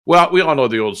Well, we all know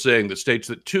the old saying that states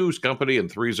that two's company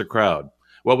and three's a crowd.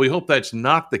 Well, we hope that's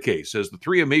not the case as the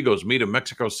three amigos meet in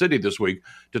Mexico City this week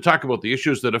to talk about the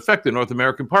issues that affect the North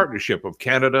American partnership of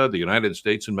Canada, the United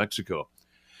States, and Mexico.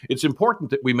 It's important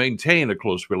that we maintain a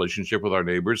close relationship with our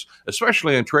neighbors,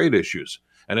 especially on trade issues,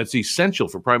 and it's essential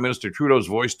for Prime Minister Trudeau's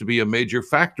voice to be a major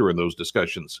factor in those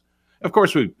discussions. Of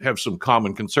course, we have some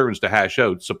common concerns to hash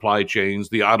out: supply chains,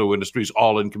 the auto industry's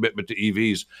all in commitment to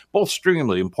EVs, both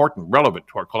extremely important, relevant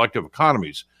to our collective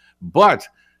economies. But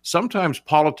sometimes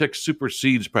politics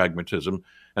supersedes pragmatism,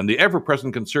 and the ever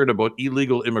present concern about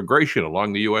illegal immigration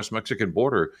along the US Mexican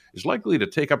border is likely to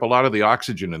take up a lot of the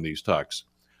oxygen in these talks.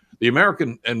 The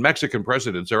American and Mexican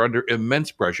presidents are under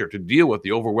immense pressure to deal with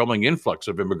the overwhelming influx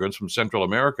of immigrants from Central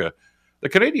America. The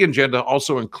Canadian agenda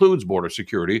also includes border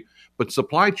security, but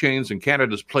supply chains and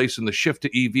Canada's place in the shift to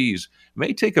EVs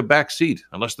may take a back seat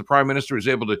unless the Prime Minister is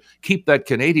able to keep that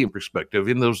Canadian perspective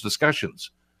in those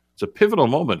discussions. It's a pivotal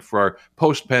moment for our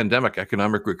post pandemic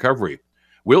economic recovery.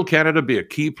 Will Canada be a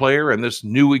key player in this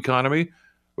new economy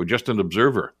or just an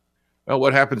observer? Well,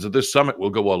 what happens at this summit will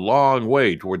go a long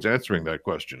way towards answering that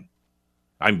question.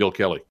 I'm Bill Kelly.